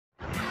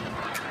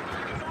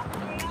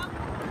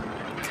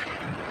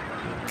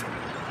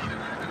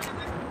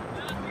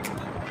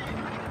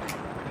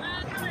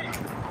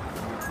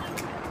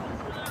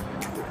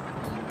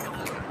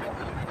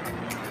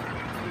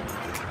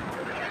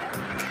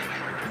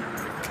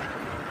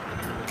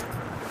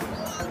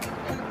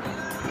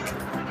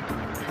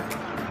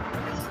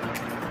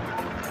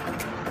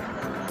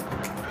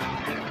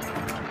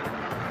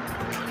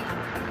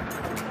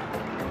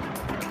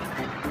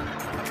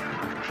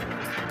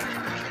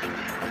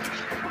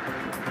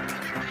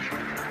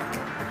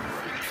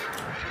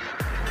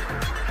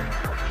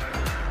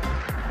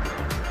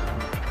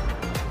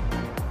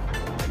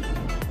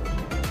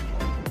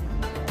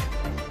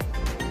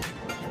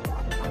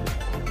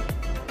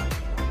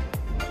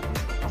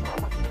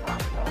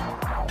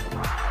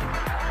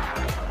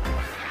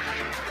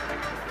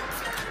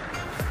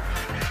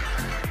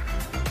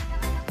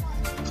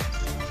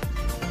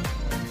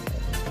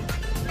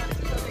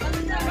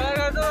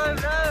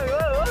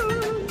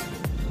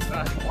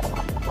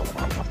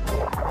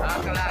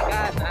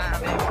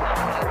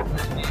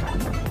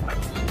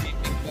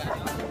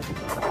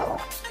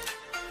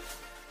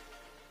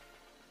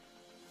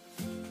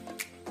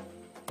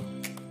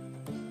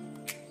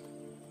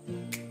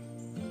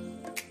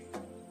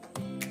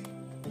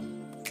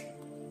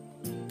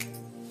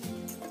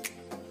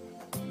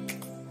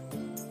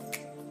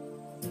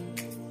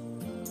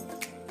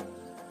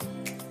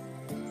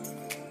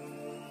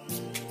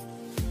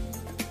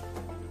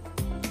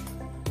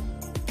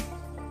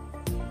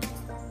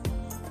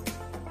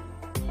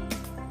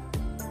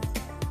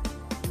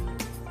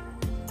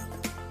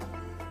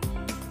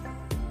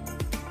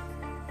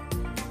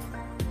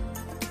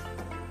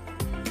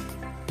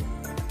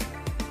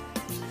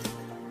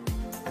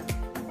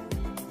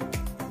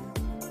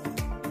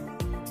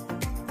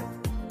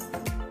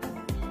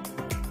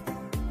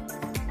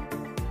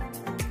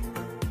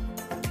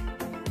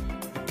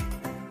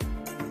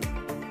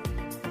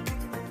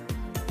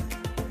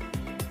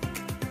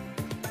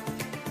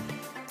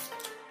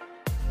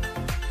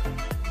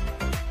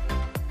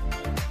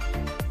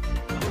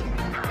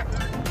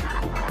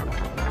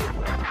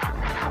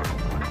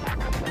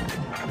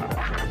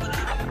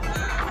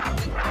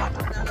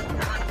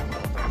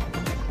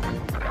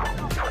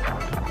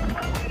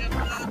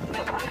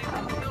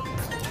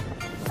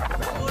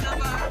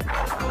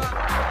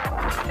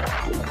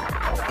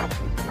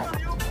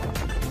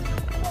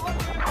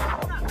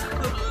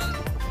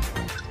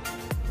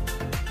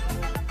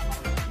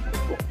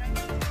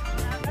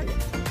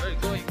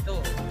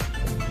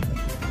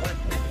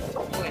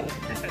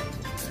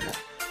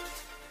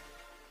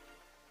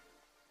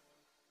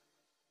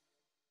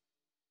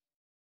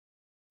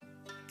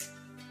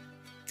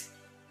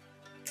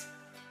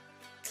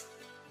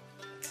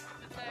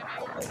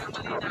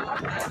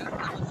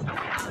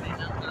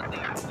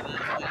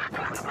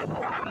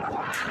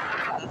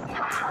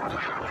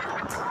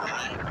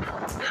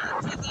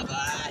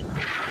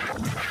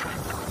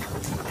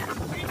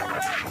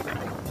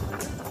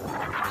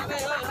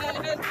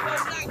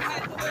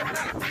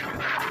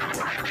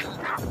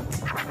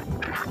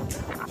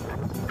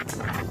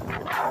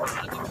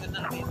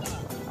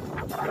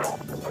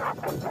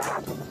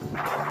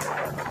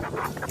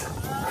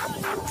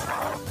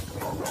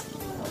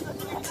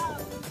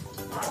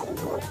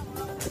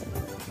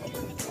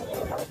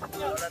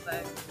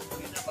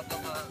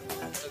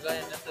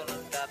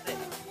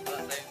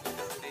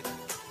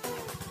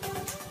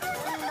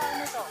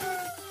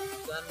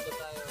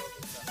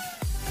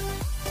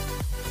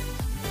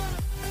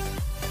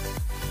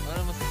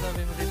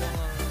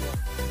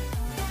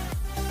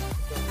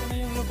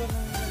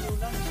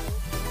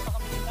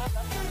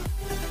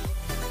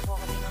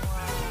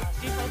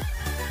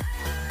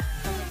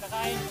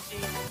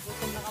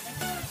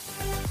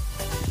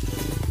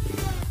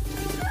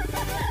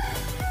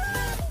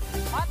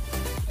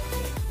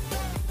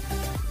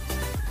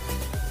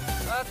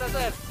dito,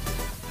 sir.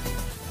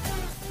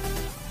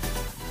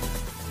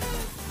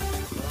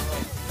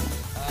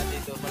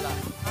 Dito pala.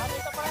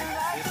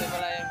 Dito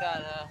pala yung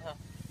daan.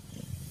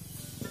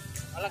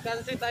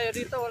 Alakansi tayo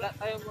dito. Wala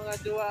tayong mga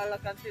jowa.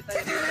 Alakansi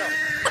tayo dito.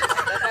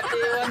 Dapat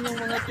iwan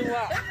yung mga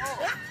jowa.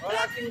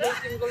 Wala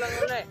single lang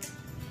yun eh.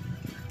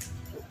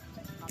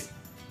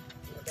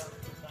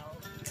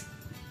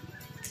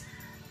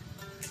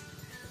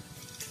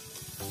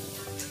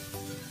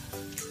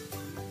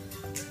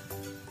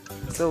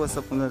 So what's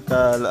up mga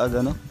kalaaga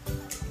no?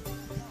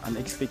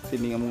 Unexpected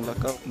ni among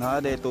lakaw.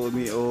 Naa dito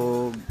mi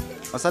og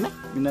asa ni?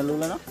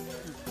 Minalulan no?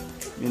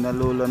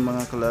 Minalulan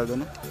mga kalaaga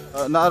no.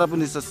 Naara po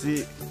ni sa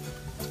si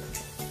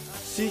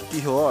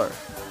Kihor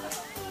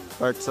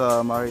part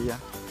sa Maria.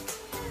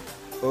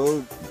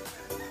 Og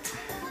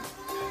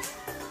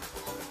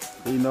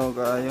linaw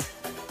kaayo.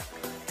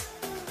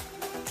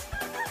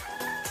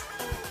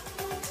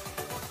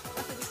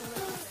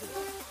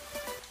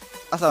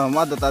 Asa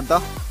mamadotad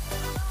to?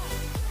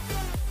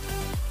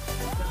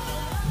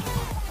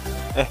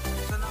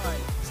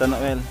 Sa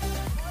Noel.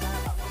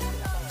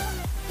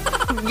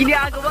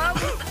 Ginagawa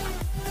mo.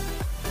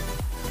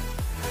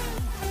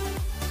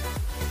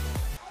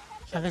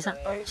 Shot.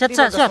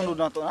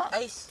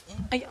 Ice.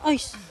 Ay,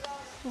 ice.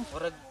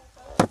 Orag.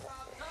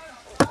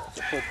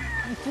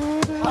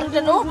 Ano na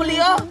no? Mali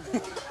ah.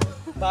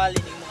 Bali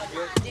ng mga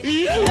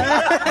dirty.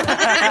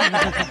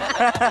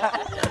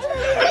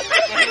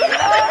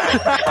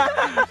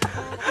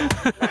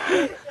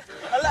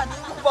 Ala, hindi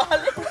mo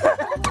bali.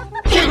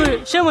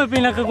 Siya may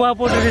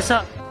pinakagwapo dito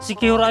sa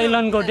Secure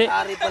Island ko di.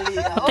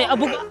 Pati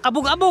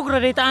abog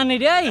ra dito ani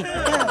di ay.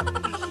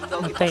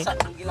 Okay.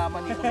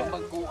 Gilaman ni ko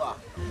magkuha.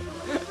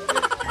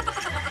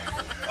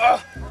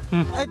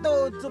 Ay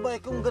to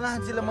subay kung ganahan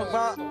sila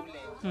magpa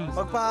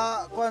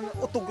kuan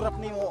autograph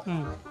nimo.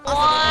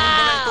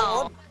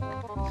 Wow.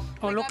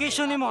 Oh,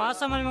 location nimo,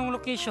 asa man imong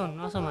location?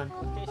 Asa man?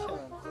 Location.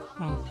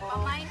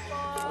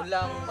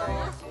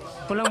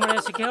 Ulang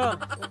Maria Secure.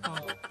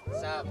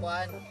 sa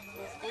kuan.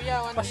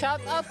 Kuya,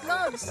 pa-shout out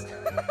logs.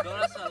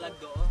 Dora sa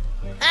lagdo.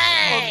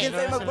 Okay,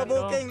 tayo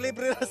magpa-booking,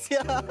 libre na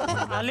siya.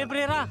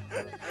 Libre ra.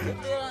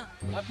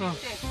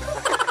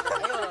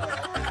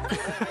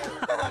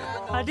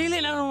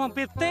 Dili na ron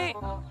 150.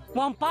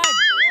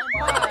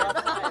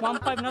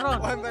 1.5 na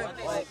ron.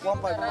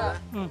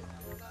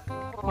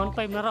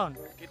 1.5 na ron.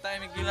 Kita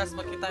ay gilas,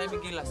 Makita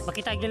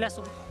ay gilas.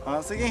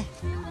 Sige.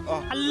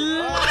 Oh.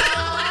 Allah!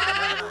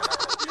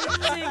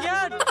 Sige.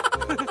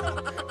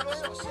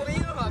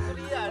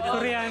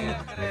 Korean.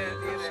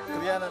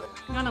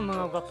 Nga ng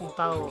mga gwapong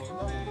tao.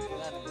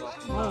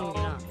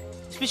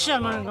 Special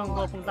man ang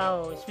gwapong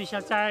tao.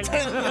 Special child.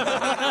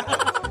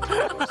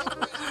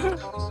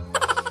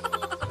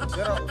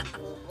 Pero,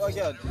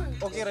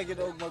 okay ra gyud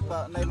og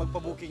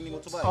magpa-booking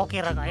nimo subay. Okay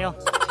ra kayo.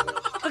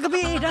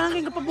 Kagabi,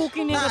 dahil ka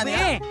pa-booking niya gabi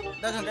eh.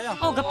 Dagan kayo.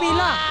 Oh,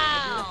 gapila.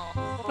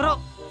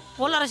 Pero,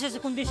 wala ra siya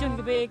sa kondisyon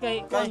gabi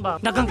kay kuan ba?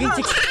 Dagang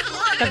chicks.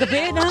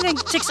 Kagabi, dahil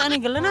chicks ani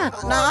galana.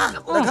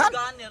 Daghan?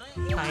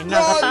 Ay,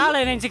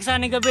 nakatalay na yung chicks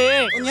ani gabi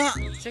eh. Unya.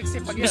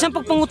 Bisan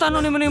pagpangutano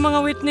nimo ng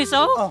mga witness,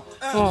 oh.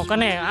 Oh,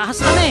 kani,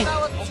 ahas ka na eh.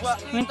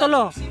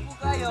 Mintolo.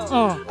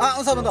 Oh.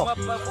 Unsa man to?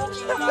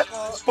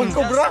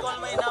 Pagkobra?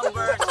 My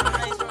number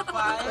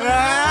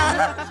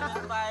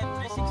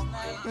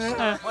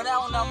 0905-369. Wala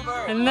akong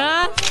number.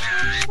 Na?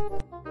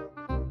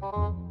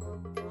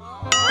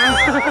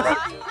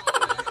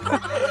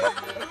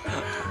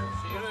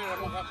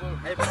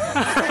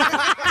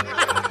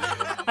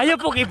 Ayaw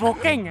po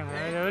i-booking.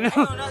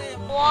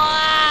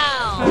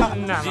 Wow!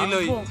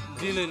 Jiloy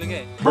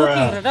lagi.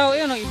 Booking na daw.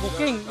 Ayaw nang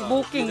i-booking.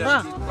 I-booking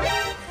ba?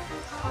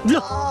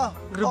 Look!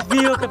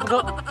 Review ka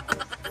pag...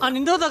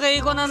 Anindo ta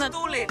kayo ko na...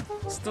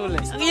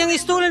 Stulin. Ang iyang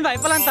istulin ba?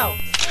 Ipalantaw?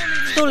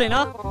 Stulin,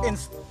 no?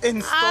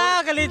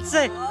 Install.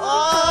 Kalitse.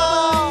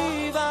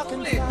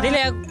 Dili,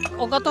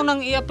 og ato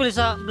nang i-appeal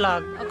sa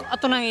vlog,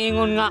 ato nang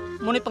iingon nga,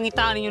 muna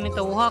pangitaan ninyo ni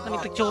tawha, kani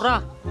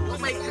pictura.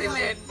 May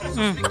krimen.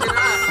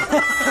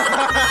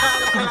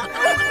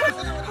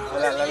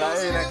 Wala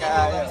na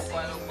kaayo.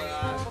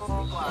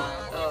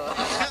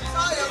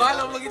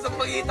 Paano mag-isang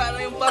pagkita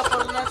na yung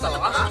buffer na sa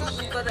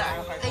susunta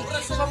na. Ay,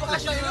 sa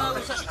pamakasyon yun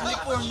sa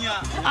California.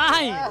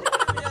 Ay!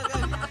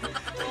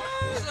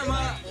 Sa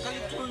mga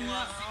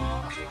California.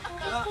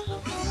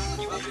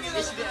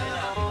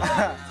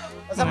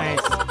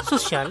 Nice.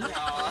 Social.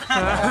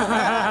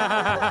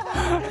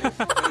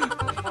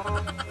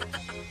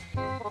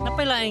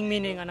 Napilaing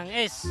meaning anang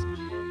S.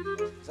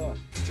 So,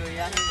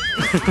 yan.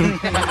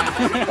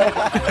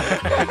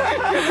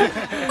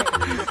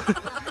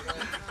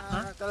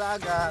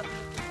 Talaga.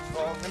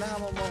 O,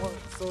 kailangan mo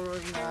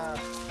suroy na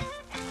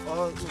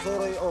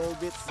suroy o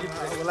bits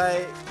na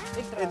walay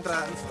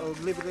entrance o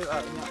libre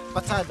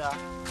patsada.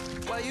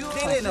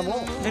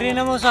 Dili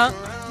na mo sa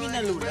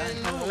Minalulan.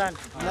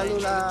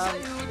 Minalulan.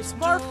 It's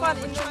more fun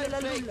in yung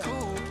Minalulan.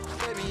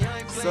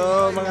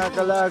 So, mga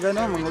kalaga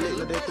no, manguli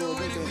na dito.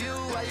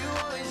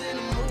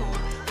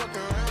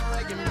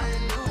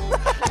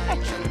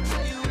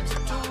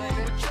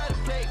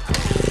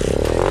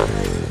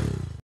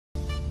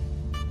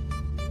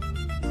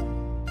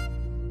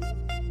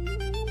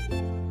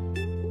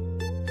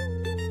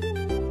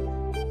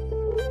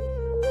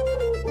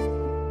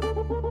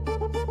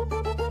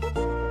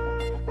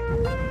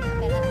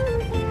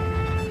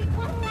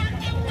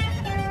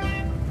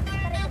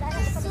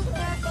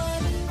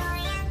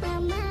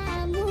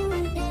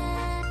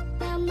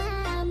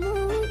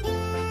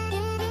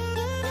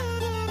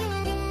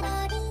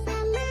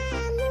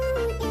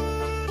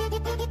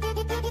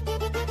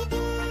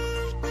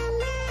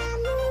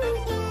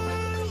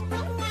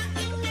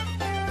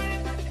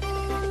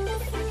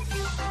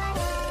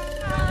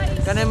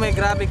 Kanay may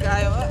grabe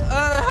kayo.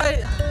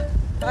 Hi!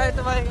 Hi to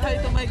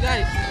my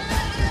guys.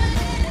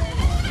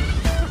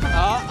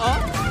 Oh.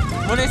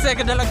 Muna sa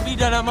kadalag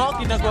bida na mo,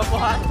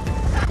 kinagwapuhan.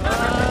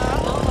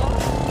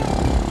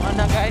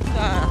 Mana guys,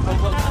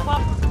 hubog na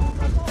pa.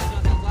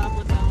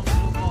 Nagagwapot na mga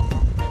grupo.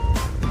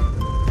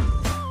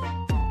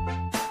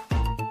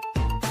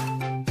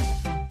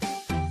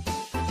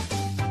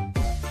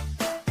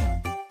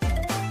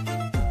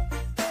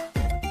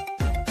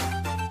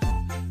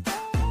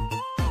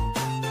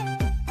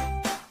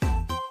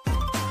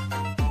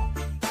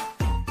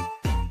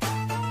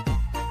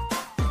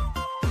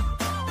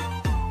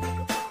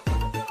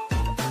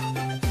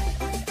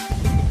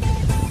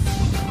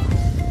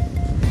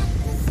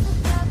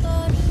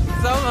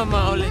 So,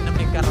 mamauli na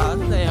may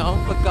karoon na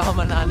yung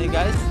pagkahumanani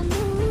guys.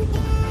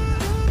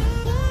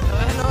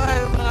 Hello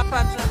mga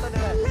fans na ito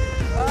diba?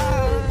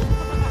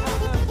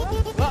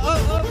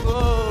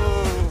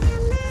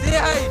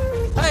 Say hi!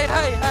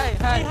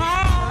 Hi!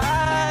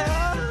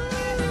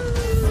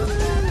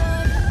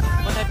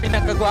 Muna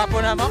pinagkagwapo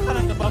naman,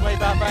 parang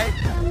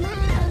kapabay-babay.